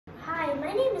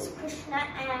My name is Krishna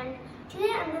and today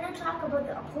I'm going to talk about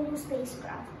the Apollo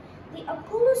spacecraft. The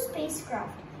Apollo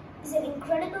spacecraft is an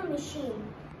incredible machine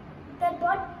that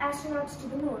brought astronauts to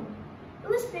the moon. It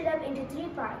was split up into three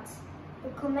parts: the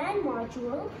command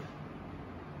module,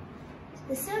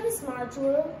 the service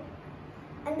module,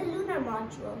 and the lunar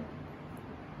module.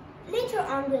 Later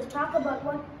on we'll talk about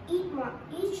what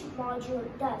each module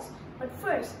does, but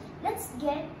first let's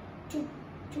get to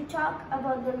talk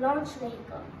about the launch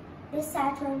vehicle, the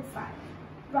Saturn V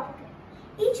rocket.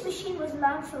 Each machine was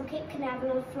launched from Cape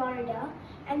Canaveral, Florida,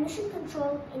 and mission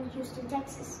control in Houston,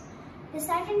 Texas. The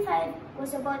Saturn V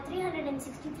was about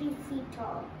 363 feet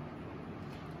tall.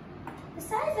 The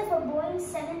size of a Boeing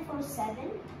 747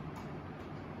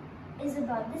 is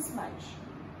about this much.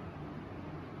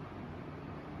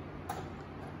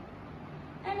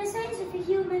 And the size of a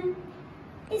human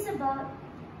is about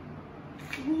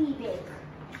wee big.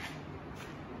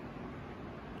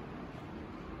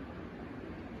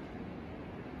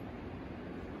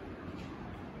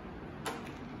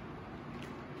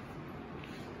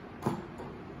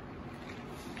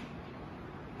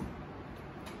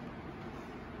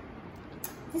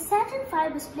 The Saturn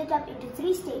V was split up into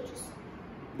three stages.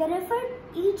 They referred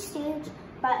each stage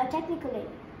by a technical name.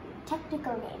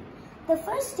 The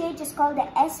first stage is called the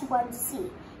S1C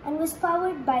and was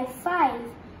powered by 5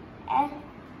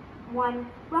 F1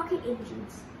 rocket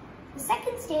engines. The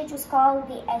second stage was called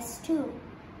the S2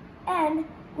 and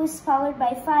was powered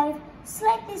by 5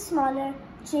 slightly smaller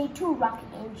J2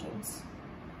 rocket engines,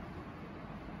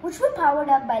 which were powered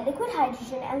up by liquid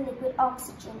hydrogen and liquid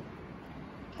oxygen.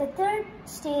 The third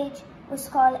stage was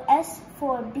called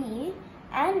S4B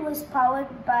and was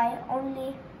powered by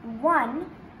only one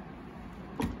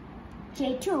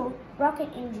J2 rocket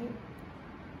engine.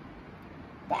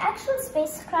 The actual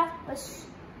spacecraft was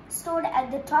stored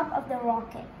at the top of the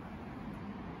rocket.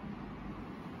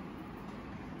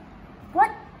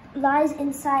 What lies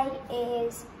inside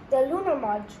is the lunar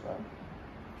module,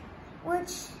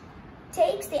 which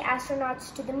takes the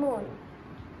astronauts to the moon.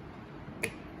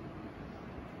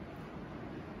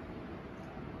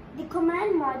 The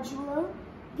command module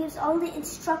gives all the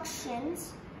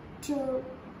instructions to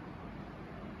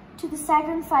the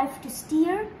Saturn V to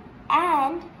steer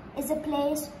and is a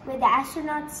place where the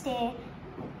astronauts stay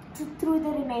through the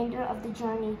remainder of the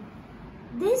journey.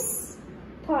 This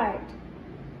part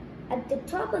at the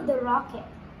top of the rocket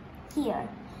here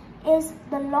is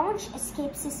the launch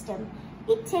escape system.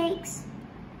 It takes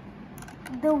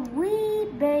the wee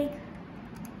big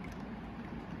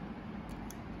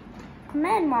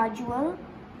command module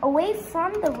away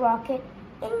from the rocket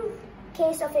in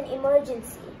case of an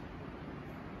emergency.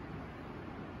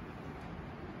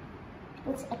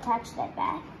 Let's attach that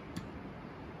back.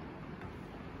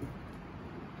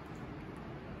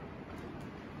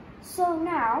 So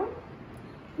now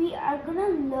we are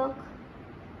gonna look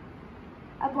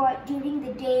about during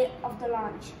the day of the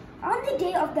launch. On the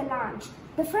day of the launch,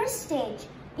 the first stage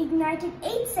ignited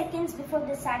 8 seconds before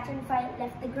the Saturn V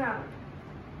left the ground.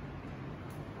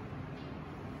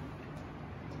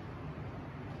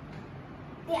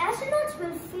 The astronauts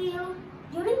will feel,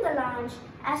 during the launch,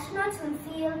 astronauts will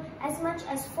feel as much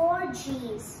as 4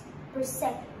 Gs per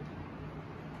second,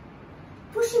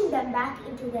 pushing them back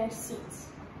into their seats.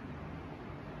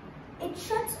 It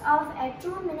shuts off at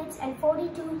 2 minutes and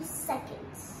 42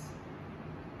 seconds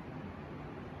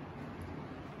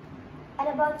at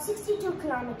about 62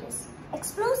 kilometers.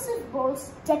 Explosive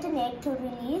bolts detonate to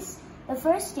release the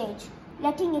first stage,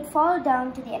 letting it fall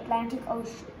down to the Atlantic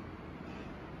Ocean.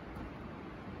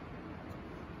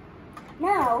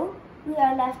 Now, we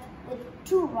are left with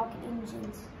 2 rocket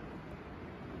engines.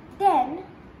 Then,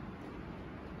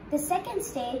 the second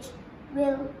stage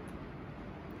will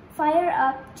fire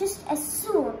up just as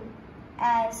soon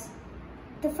as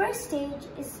the first stage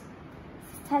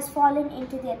has fallen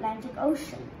into the Atlantic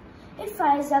Ocean. It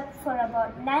fires up for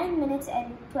about 9 minutes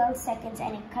and 12 seconds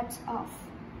and it cuts off.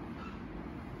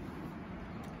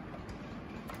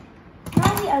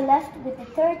 Now we are left with the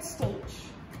third stage.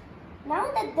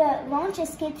 Now that the launch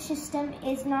escape system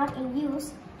is not in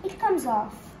use, it comes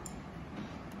off.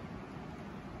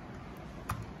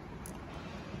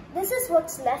 This is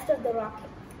what's left of the rocket.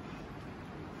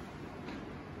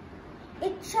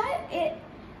 It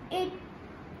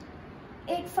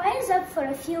fires up for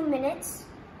a few minutes,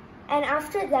 and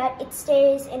after that it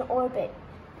stays in orbit,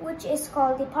 which is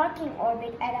called the parking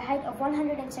orbit at a height of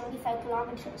 175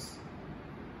 kilometers.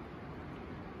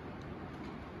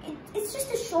 It's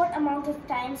just a short amount of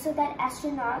time so that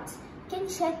astronauts can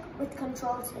check with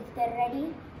controls if they're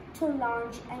ready to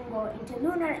launch and go into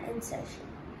lunar insertion.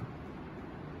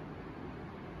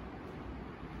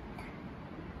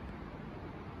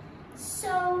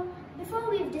 So before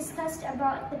we've discussed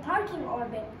about the parking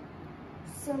orbit,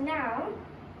 so now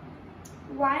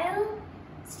while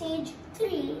stage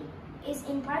 3 is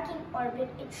in parking orbit,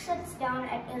 it shuts down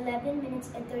at 11 minutes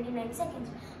and 39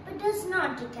 seconds, but does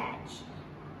not detach.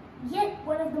 Yet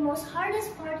one of the most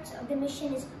hardest parts of the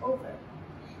mission is over.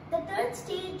 The third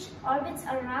stage orbits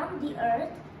around the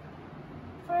Earth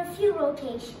for a few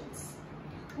rotations.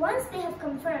 Once they have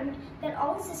confirmed that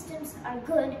all systems are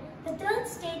good, the third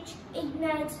stage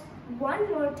ignites one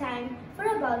more time for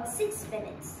about 6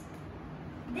 minutes.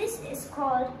 This is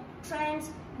called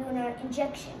trans-lunar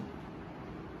injection.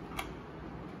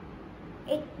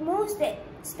 It moves the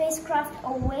spacecraft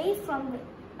away from the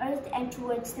Earth and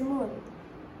towards the Moon.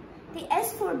 The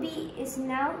S4B is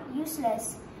now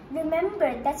useless.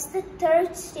 Remember, that's the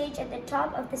third stage at the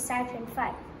top of the Saturn V.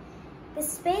 The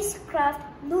spacecraft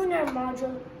lunar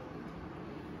module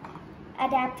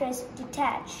adapters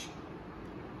detach.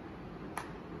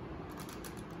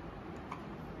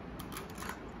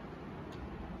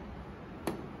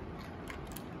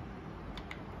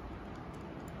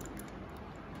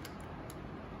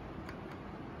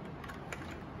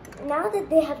 Now that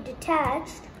they have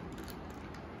detached,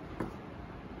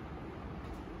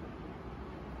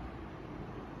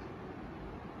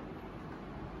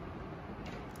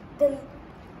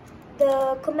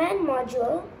 the command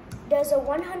module does a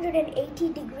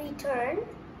 180-degree turn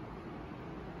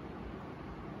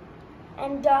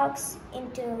and docks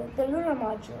into the lunar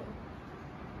module.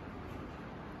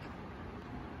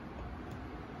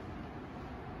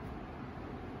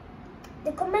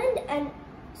 The command and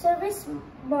service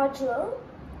module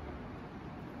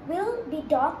will be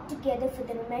docked together for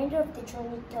the remainder of the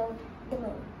journey till the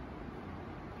Moon.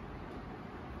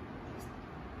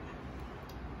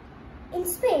 In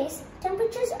space,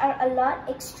 temperatures are a lot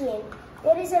extreme.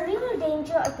 There is a real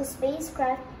danger of the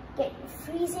spacecraft getting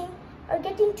freezing or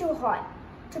getting too hot.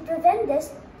 To prevent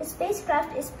this, the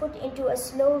spacecraft is put into a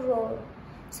slow roll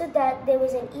so that there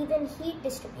is an even heat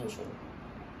distribution.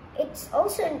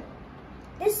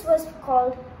 This was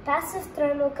called passive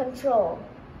thermal control,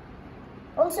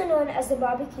 also known as the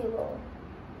barbecue roll.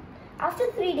 After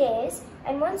 3 days,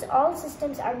 and once all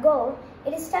systems are go,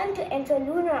 it is time to enter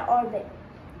lunar orbit.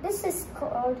 This is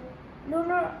called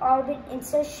lunar orbit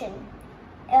insertion,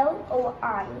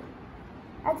 LOI.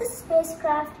 As the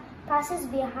spacecraft passes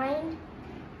behind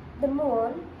the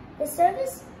Moon, the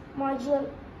service module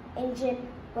engine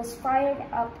was fired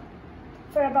up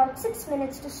for about 6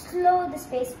 minutes to slow the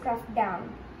spacecraft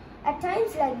down. At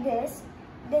times like this,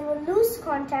 they will lose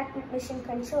contact with mission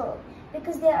control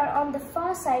because they are on the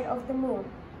far side of the Moon.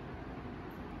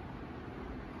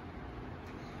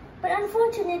 But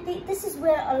unfortunately, this is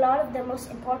where a lot of the most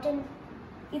important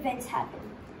events happen.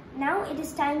 Now it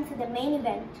is time for the main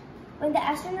event. When the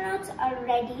astronauts are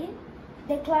ready,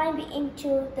 they climb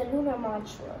into the lunar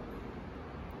module.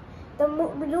 The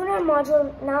lunar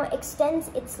module now extends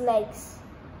its legs.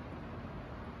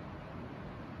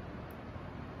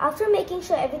 After making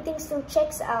sure everything still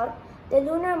checks out, the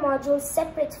lunar module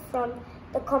separates from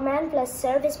the command plus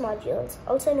service modules,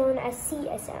 also known as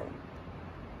CSM.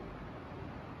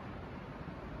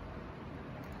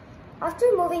 After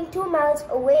moving 2 miles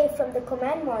away from the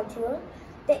command module,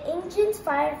 the engines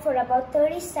fired for about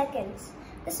 30 seconds.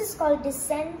 This is called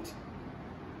descent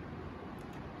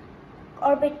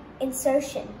orbit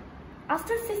insertion.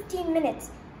 After 15 minutes,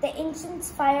 the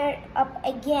engines fired up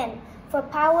again for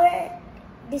power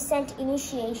descent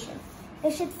initiation. They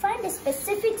should find a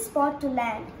specific spot to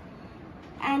land,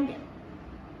 and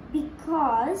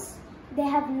because they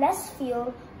have less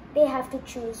fuel, they have to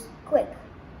choose quick.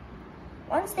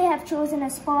 Once they have chosen a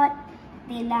spot,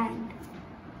 they land.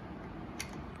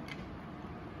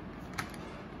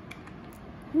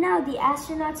 Now the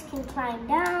astronauts can climb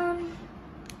down,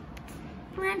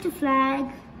 plant a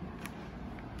flag,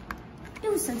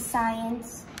 do some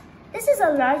science. This is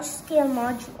a large-scale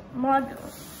model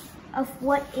of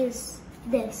what is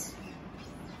this.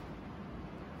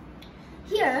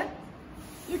 Here,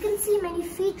 you can see many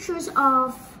features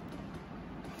of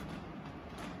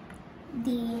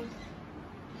the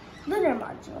lunar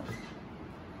module.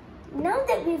 Now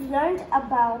that we've learned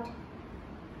about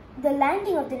the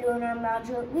landing of the lunar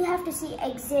module, we have to see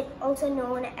exit, also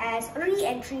known as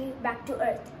re-entry back to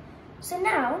Earth. So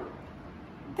now,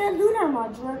 the lunar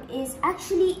module is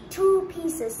actually 2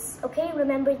 pieces, okay?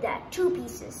 Remember that, 2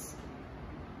 pieces.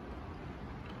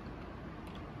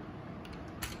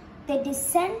 The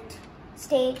descent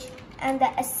stage and the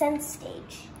ascent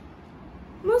stage.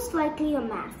 Most likely a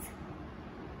math.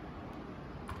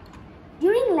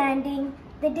 During landing,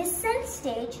 the descent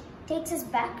stage takes us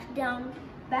back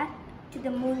to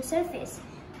the Moon's surface.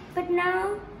 but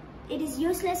now it is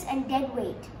useless and dead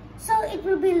weight, so it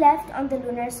will be left on the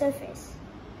lunar surface.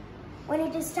 When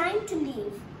it is time to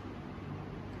leave,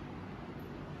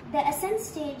 the ascent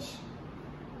stage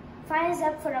fires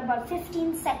up for about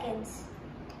 15 seconds.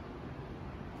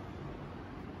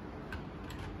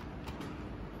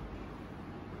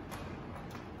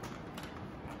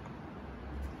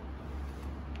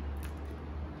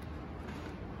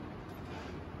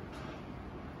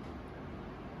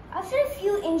 After a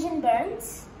few engine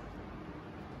burns,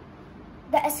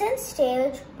 the ascent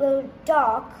stage will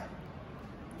dock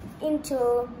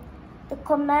into the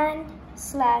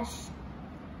command/service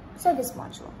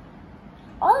module.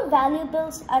 All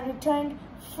valuables are returned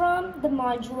from the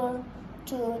module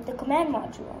to the command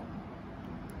module.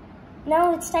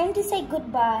 Now it's time to say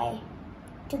goodbye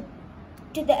to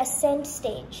the ascent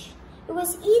stage. It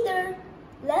was either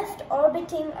left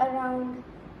orbiting around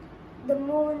the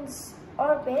moon's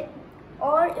orbit,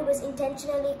 or it was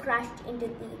intentionally crashed into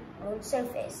the moon's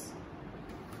surface.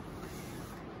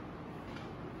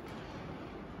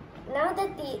 Now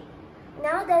that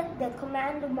the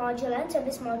command module and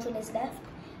service module is left,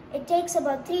 it takes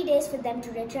about 3 days for them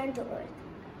to return to Earth.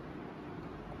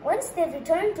 Once they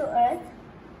return to Earth,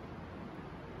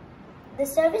 the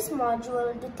service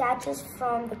module detaches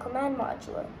from the command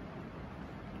module.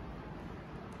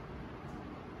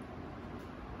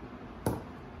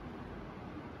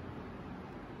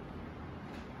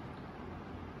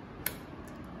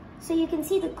 So you can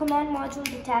see the command module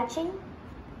detaching.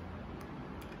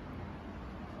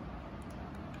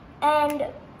 And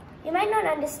you might not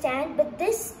understand, but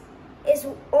this is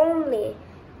only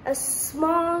a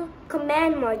small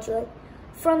command module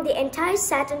from the entire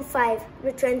Saturn V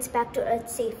returns back to Earth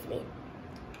safely.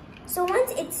 So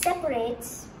once it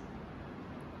separates,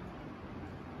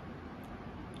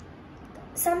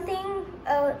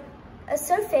 a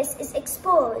surface is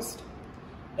exposed.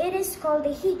 It is called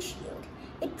the heat shield.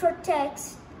 It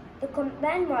protects the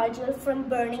command module from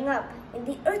burning up in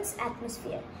the Earth's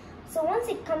atmosphere. So once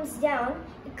it comes down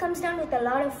with a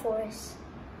lot of force.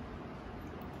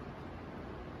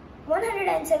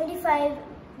 175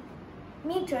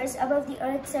 meters above the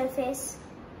Earth's surface,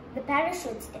 the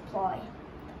parachutes deploy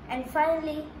and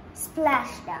finally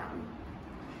splash down.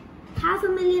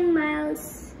 500,000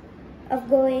 miles of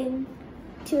going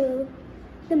to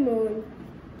the moon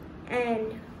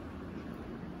and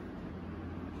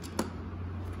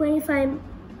 25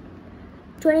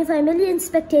 million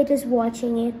spectators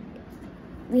watching it.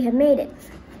 We have made it.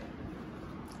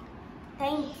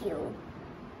 Thank you.